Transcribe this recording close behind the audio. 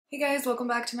Hey guys, welcome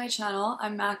back to my channel.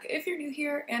 I'm Mac if you're new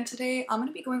here, and today I'm going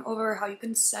to be going over how you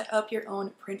can set up your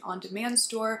own print-on-demand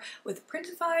store with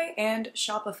Printify and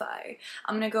Shopify.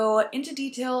 I'm going to go into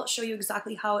detail, show you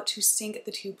exactly how to sync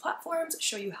the two platforms,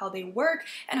 show you how they work,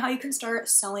 and how you can start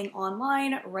selling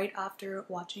online right after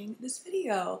watching this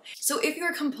video. So if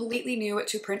you're completely new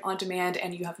to print-on-demand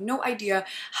and you have no idea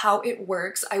how it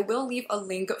works, I will leave a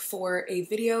link for a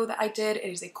video that I did. It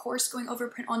is a course going over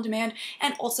print-on-demand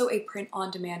and also a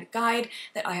print-on-demand guide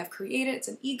that I have created. It's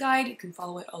an e-guide. You can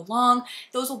follow it along.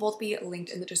 Those will both be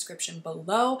linked in the description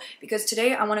below, because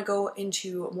today I want to go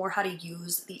into more how to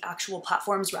use the actual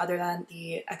platforms rather than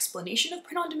the explanation of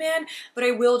print-on-demand, but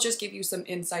I will just give you some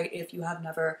insight if you have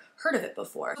never heard of it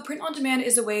before. So print-on-demand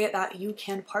is a way that you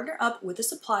can partner up with a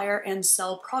supplier and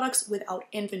sell products without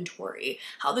inventory.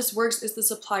 How this works is the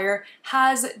supplier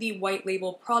has the white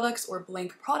label products or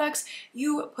blank products.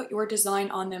 You put your design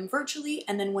on them virtually,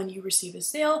 and then when you receive a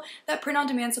sale, that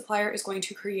print-on-demand supplier is going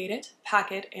to create it,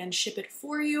 pack it, and ship it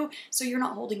for you, so you're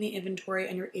not holding the inventory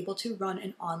and you're able to run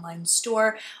an online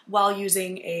store while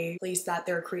using a place that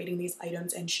they're creating these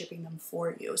items and shipping them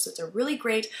for you. So it's a really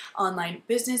great online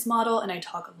business model, and I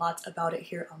talk lots about it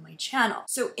here on my channel.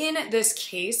 So in this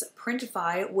case,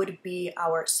 Printify would be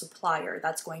our supplier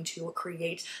that's going to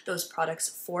create those products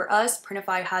for us.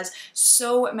 Printify has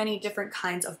so many different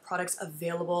kinds of products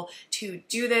available to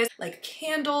do this, like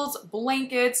candles,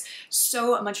 blankets,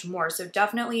 so much more. So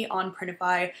definitely on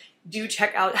Printify, do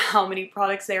check out how many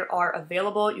products there are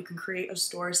available. You can create a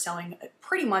store selling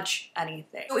pretty much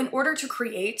anything. So in order to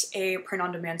create a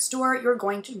print-on-demand store, you're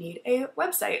going to need a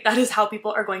website. That is how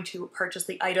people are going to purchase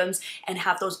the items and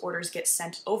have those orders get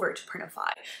sent over to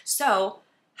Printify. So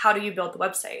how do you build the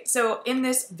website? So in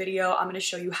this video, I'm going to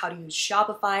show you how to use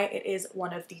Shopify. It is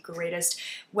one of the greatest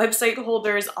website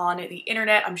holders on the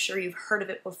internet. I'm sure you've heard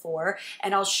of it before,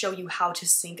 and I'll show you how to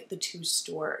sync the two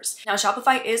stores. Now,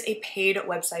 Shopify is a paid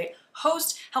website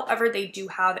host. However, they do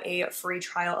have a free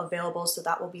trial available, so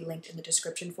that will be linked in the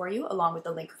description for you, along with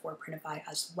the link for Printify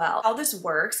as well. How this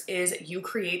works is you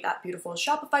create that beautiful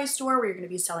Shopify store where you're going to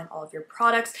be selling all of your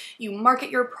products. You market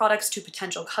your products to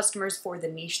potential customers for the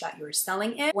niche that you're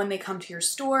selling in. When they come to your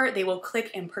store, they will click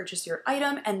and purchase your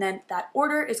item, and then that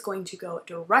order is going to go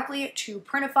directly to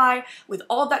Printify with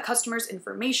all of that customer's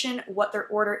information, what their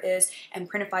order is, and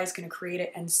Printify is going to create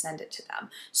it and send it to them.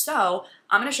 So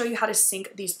I'm going to show you how to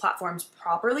sync these platforms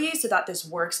properly so that this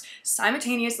works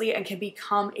simultaneously and can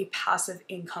become a passive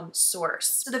income source.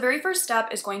 So the very first step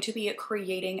is going to be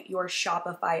creating your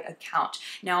Shopify account.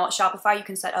 Now, Shopify, you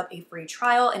can set up a free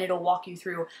trial and it'll walk you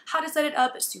through how to set it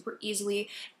up super easily.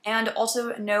 And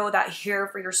also know that here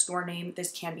for your store name,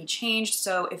 this can be changed.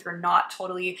 So if you're not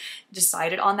totally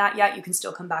decided on that yet, you can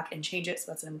still come back and change it.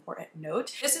 So that's an important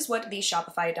note. This is what the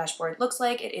Shopify dashboard looks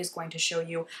like. It is going to show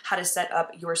you how to set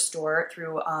up your store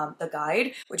through the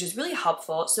guide, which is really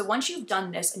helpful. So once you've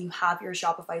done this and you have your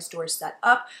Shopify store set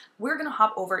up, we're going to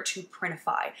hop over to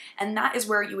Printify, and that is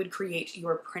where you would create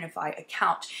your Printify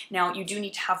account. Now, you do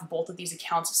need to have both of these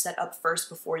accounts set up first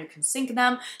before you can sync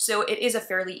them, so it is a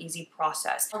fairly easy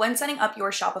process. When setting up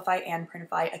your Shopify and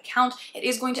Printify account, it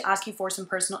is going to ask you for some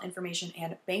personal information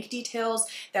and bank details.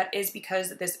 That is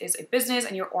because this is a business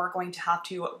and you are going to have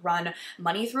to run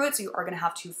money through it, so you are going to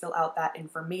have to fill out that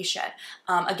information.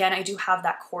 Again, I do have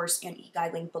that course and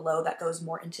e-guide link below that goes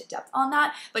more into depth on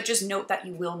that, but just note that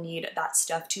you will need that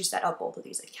stuff to set up both of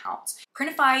these accounts.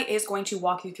 Printify is going to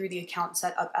walk you through the account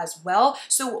setup as well.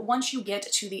 So once you get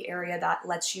to the area that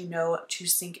lets you know to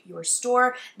sync your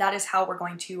store, that is how we're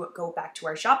going to go back to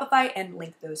our Shopify and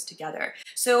link those together.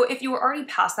 So if you were already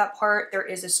past that part, there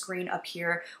is a screen up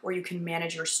here where you can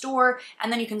manage your store,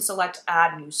 and then you can select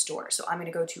add new store. So I'm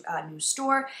going to go to add new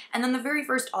store, and then the very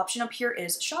first option up here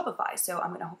is Shopify. So I'm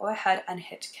going to go ahead and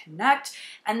hit connect,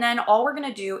 and then all we're going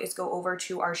to do is go over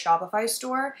to our Shopify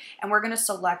store, and we're going to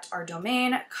select our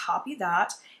domain, copy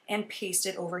that, and paste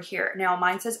it over here. Now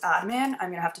mine says admin. I'm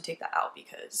going to have to take that out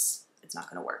because it's not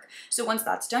going to work. So once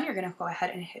that's done, you're going to go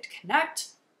ahead and hit connect.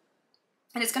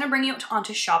 And it's going to bring you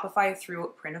onto Shopify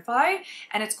through Printify,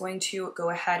 and it's going to go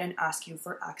ahead and ask you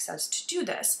for access to do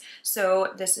this.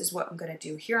 So this is what I'm going to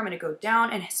do here. I'm going to go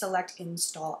down and select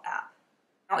install app.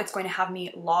 Now it's going to have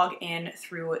me log in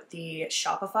through the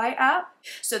Shopify app.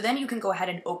 So then you can go ahead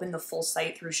and open the full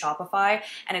site through Shopify,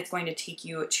 and it's going to take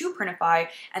you to Printify,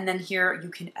 and then here you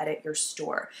can edit your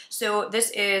store. So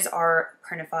this is our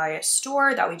Printify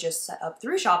store that we just set up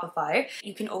through Shopify.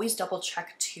 You can always double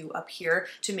check too up here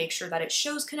to make sure that it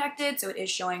shows connected. So it is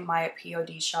showing my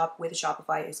POD shop with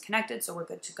Shopify is connected, so we're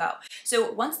good to go.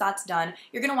 So once that's done,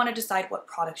 you're gonna wanna decide what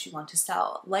products you want to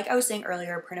sell. Like I was saying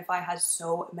earlier, Printify has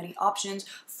so many options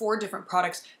for different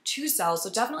products to sell. So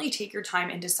definitely take your time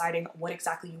in deciding what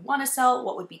exactly you wanna sell,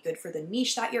 what would be good for the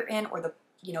niche that you're in or the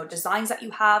designs that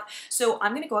you have. So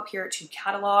I'm gonna go up here to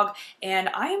catalog, and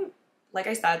like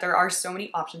I said, there are so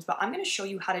many options, but I'm gonna show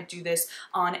you how to do this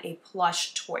on a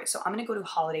plush toy. So I'm gonna go to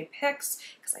holiday picks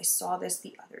because I saw this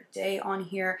the other day on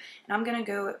here, and I'm gonna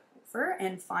go over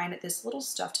and find this little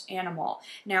stuffed animal.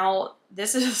 Now,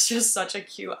 this is just such a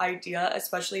cute idea,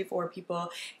 especially for people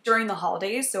during the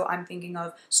holidays. So I'm thinking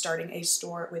of starting a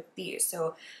store with these.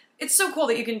 So it's so cool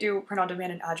that you can do print on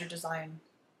demand and add your design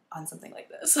on something like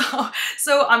this.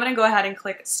 So I'm gonna go ahead and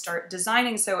click start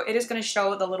designing. So it is gonna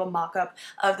show the little mock-up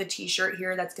of the t-shirt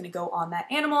here that's gonna go on that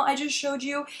animal I just showed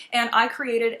you. And I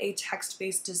created a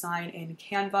text-based design in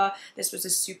Canva. This was a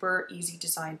super easy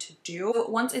design to do.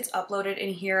 Once it's uploaded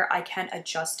in here, I can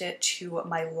adjust it to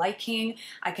my liking.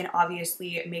 I can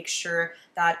obviously make sure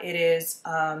that it is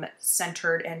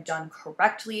centered and done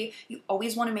correctly. You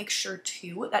always wanna make sure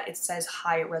too that it says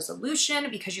high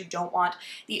resolution because you don't want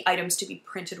the items to be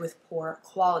printed with poor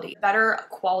quality. The better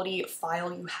quality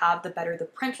file you have, the better the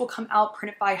print will come out.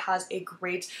 Printify has a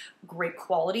great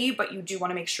quality, but you do want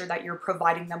to make sure that you're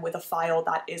providing them with a file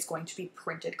that is going to be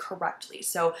printed correctly.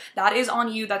 So that is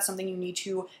on you. That's something you need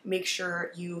to make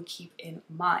sure you keep in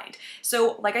mind.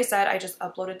 So like I said, I just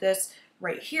uploaded this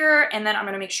right here, and then I'm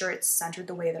going to make sure it's centered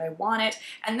the way that I want it.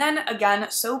 And then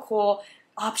again, so cool,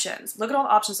 options. Look at all the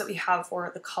options that we have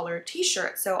for the color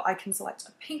t-shirt. So I can select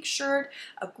a pink shirt,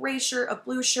 a gray shirt, a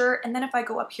blue shirt, and then if I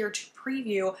go up here to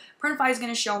preview, Printify is going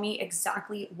to show me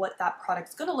exactly what that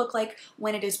product's going to look like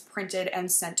when it is printed and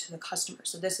sent to the customer.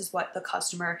 So this is what the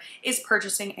customer is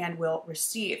purchasing and will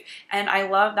receive. And I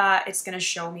love that it's going to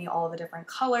show me all of the different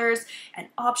colors and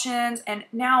options. And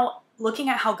now looking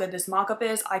at how good this mock-up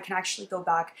is, I can actually go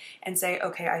back and say,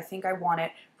 okay, I think I want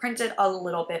it printed a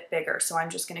little bit bigger. So I'm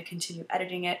just gonna continue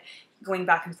editing it, going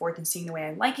back and forth and seeing the way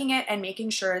I'm liking it and making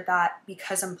sure that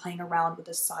because I'm playing around with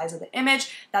the size of the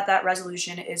image, that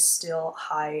resolution is still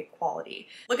high quality.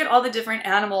 Look at all the different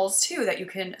animals too that you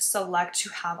can select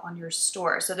to have on your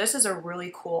store. So this is a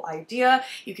really cool idea.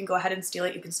 You can go ahead and steal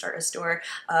it. You can start a store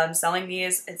selling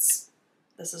these. This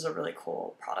is a really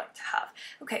cool product to have.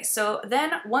 Okay, so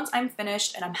then once I'm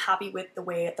finished and I'm happy with the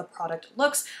way the product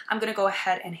looks, I'm gonna go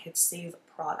ahead and hit save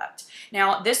product.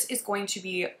 Now, this is going to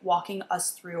be walking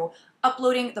us through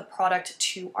uploading the product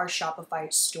to our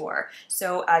Shopify store.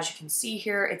 So as you can see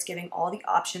here, it's giving all the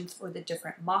options for the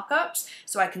different mockups.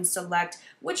 So I can select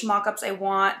which mockups I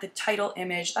want, the title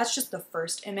image, that's just the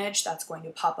first image that's going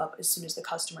to pop up as soon as the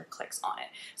customer clicks on it.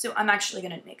 So I'm actually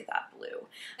gonna make that blue.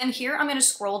 And here I'm gonna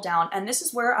scroll down, and this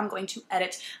is where I'm going to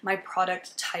edit my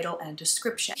product title and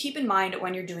description. Keep in mind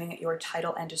when you're doing your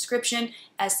title and description,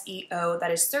 SEO, that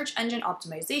is search engine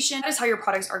optimization, that is how your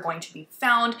products are going to be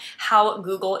found, how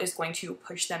Google is going to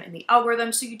push them in the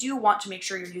algorithm. So you do want to make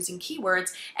sure you're using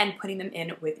keywords and putting them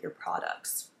in with your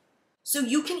products. So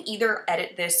you can either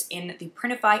edit this in the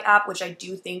Printify app, which I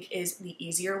do think is the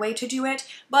easier way to do it,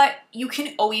 but you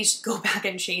can always go back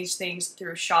and change things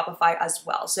through Shopify as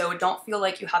well. So don't feel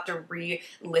like you have to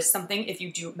re-list something. If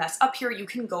you do mess up here, you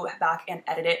can go back and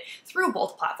edit it through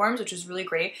both platforms, which is really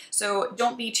great. So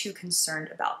don't be too concerned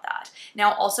about that.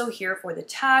 Now, also here for the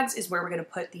tags is where we're gonna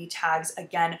put the tags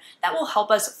again. That will help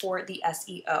us for the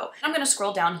SEO. I'm gonna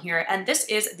scroll down here, and this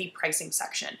is the pricing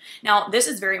section. Now, this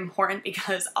is very important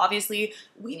because obviously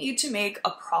we need to make a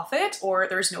profit or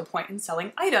there's no point in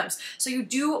selling items. So you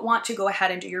do want to go ahead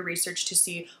and do your research to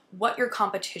see what your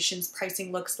competition's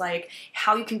pricing looks like,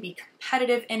 how you can be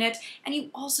competitive in it, and you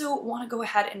also want to go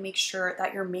ahead and make sure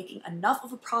that you're making enough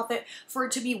of a profit for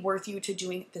it to be worth you to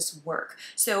doing this work.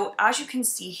 So as you can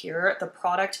see here, the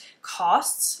product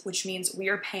costs, which means we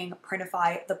are paying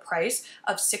Printify the price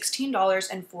of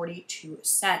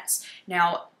 $16.42.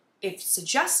 Now, it's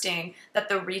suggesting that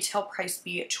the retail price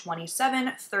be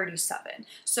 $27.37.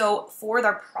 So for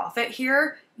the profit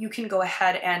here, you can go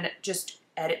ahead and just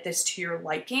edit this to your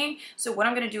liking. So what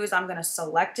I'm gonna do is I'm gonna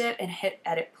select it and hit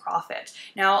edit profit.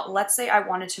 Now, let's say I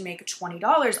wanted to make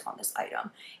 $20 on this item.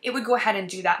 It would go ahead and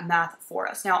do that math for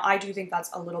us. Now, I do think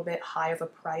that's a little bit high of a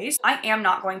price. I am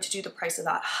not going to do the price of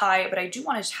that high, but I do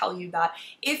wanna tell you that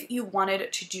if you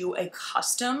wanted to do a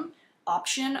custom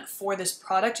option for this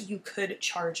product, you could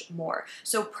charge more.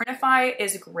 So Printify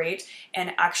is great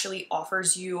and actually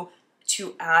offers you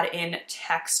to add in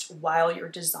text while you're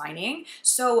designing.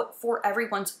 So for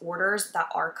everyone's orders that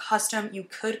are custom, you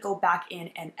could go back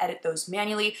in and edit those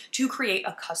manually to create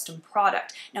a custom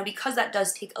product. Now, because that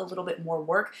does take a little bit more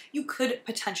work, you could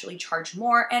potentially charge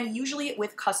more. And usually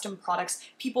with custom products,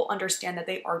 people understand that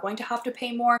they are going to have to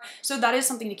pay more. So that is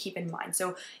something to keep in mind.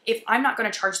 So if I'm not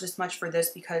going to charge this much for this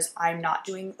because I'm not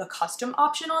doing the custom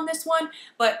option on this one,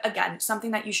 but again,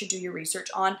 something that you should do your research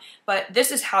on, but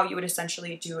this is how you would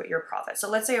essentially do your profit. So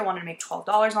let's say I wanted to make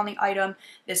 $12 on the item.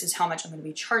 This is how much I'm going to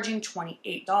be charging,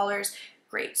 $28.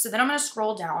 Great. So then I'm going to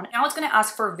scroll down. Now it's going to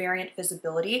ask for variant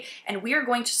visibility, and we are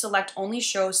going to select only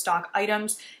show stock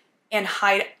items and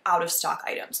hide out of stock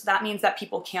items. That means that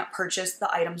people can't purchase the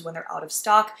items when they're out of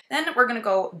stock. Then we're gonna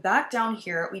go back down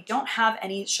here. We don't have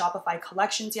any Shopify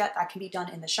collections yet. That can be done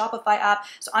in the Shopify app.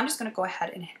 So I'm just gonna go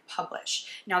ahead and hit publish.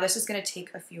 Now this is gonna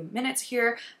take a few minutes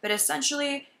here, but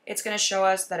essentially it's gonna show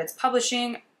us that it's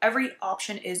publishing. Every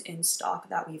option is in stock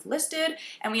that we've listed,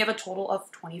 and we have a total of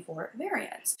 24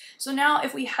 variants. So now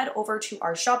if we head over to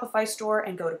our Shopify store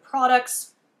and go to products,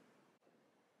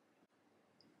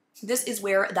 this is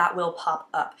where that will pop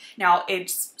up. Now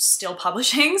it's still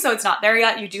publishing, so it's not there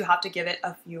yet. You do have to give it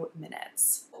a few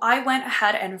minutes. I went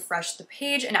ahead and refreshed the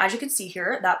page, and as you can see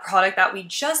here, that product that we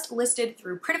just listed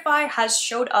through Printify has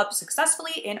showed up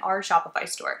successfully in our Shopify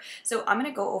store. So I'm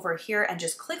gonna go over here and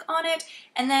just click on it,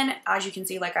 and then as you can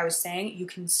see, like I was saying, you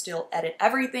can still edit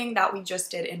everything that we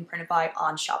just did in Printify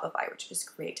on Shopify, which is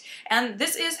great. And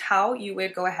this is how you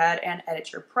would go ahead and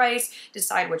edit your price,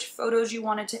 decide which photos you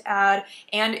wanted to add,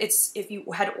 and if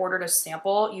you had ordered a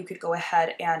sample, you could go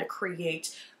ahead and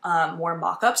create more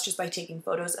mock-ups just by taking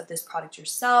photos of this product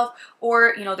yourself,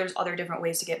 or there's other different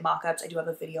ways to get mock-ups. I do have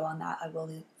a video on that. I will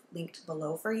linked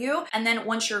below for you. And then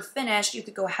once you're finished, you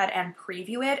could go ahead and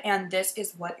preview it, and this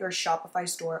is what your Shopify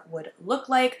store would look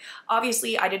like.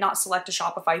 Obviously, I did not select a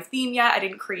Shopify theme yet. I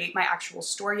didn't create my actual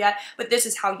store yet, but this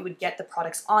is how you would get the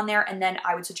products on there, and then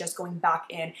I would suggest going back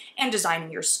in and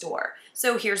designing your store.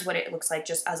 So here's what it looks like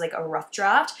just as like a rough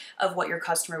draft of what your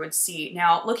customer would see.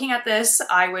 Now, looking at this,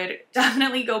 I would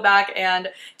definitely go back and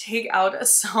take out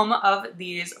some of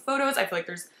these photos. I feel like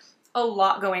there's a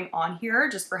lot going on here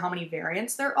just for how many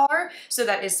variants there are. So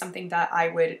that is something that I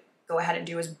would go ahead and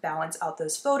do, is balance out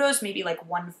those photos, maybe like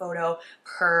one photo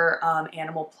per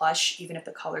animal plush, even if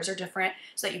the colors are different,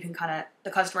 so that you can the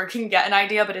customer can get an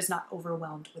idea but is not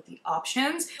overwhelmed with the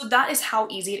options. So that is how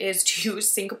easy it is to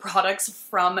sync products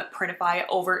from Printify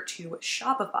over to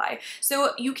Shopify.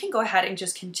 So you can go ahead and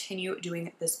just continue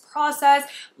doing this process.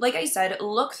 Like I said,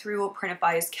 look through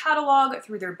Printify's catalog,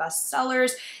 through their best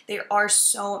sellers. There are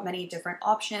so many different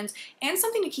options. And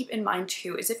something to keep in mind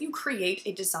too is if you create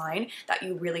a design that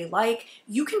you really like,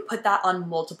 you can put that on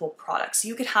multiple products. So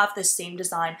you could have the same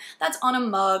design that's on a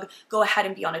mug, go ahead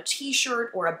and be on a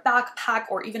t-shirt or a backpack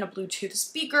or even a Bluetooth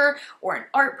speaker or an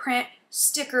art print,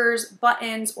 stickers,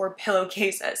 buttons, or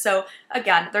pillowcases. So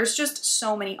again, there's just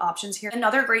so many options here.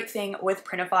 Another great thing with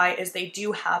Printify is they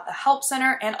do have a help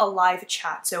center and a live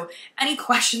chat. So any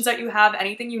questions that you have,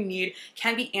 anything you need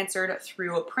can be answered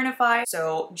through Printify.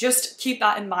 So just keep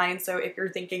that in mind. So if you're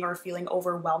thinking or feeling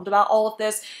overwhelmed about all of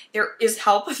this, there is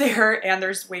help there and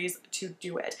there's ways to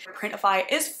do it. Printify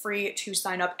is free to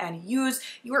sign up and use.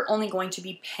 You are only going to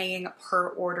be paying per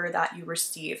order that you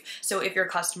receive. So if your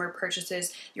customer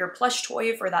purchases your plush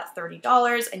toy for that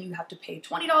 $30 and you have to pay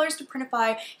 $20 to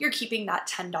Printify, you're keeping that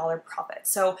 $10 profit.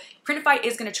 So Printify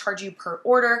is going to charge you per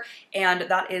order, and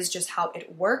that is just how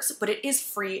it works, but it is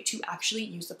free to actually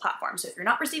use the platform. So if you're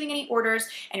not receiving any orders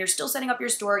and you're still setting up your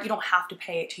store, you don't have to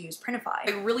pay to use Printify.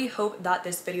 I really hope that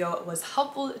this video was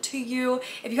helpful to you.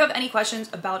 If you have any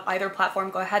questions about either platform,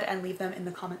 go ahead and leave them in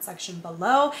the comment section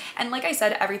below. And like I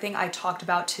said, everything I talked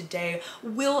about today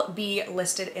will be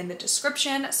listed in the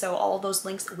description, so all of those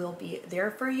links will be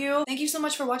there for you. Thank you so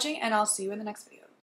much for watching, and I'll see you in the next video.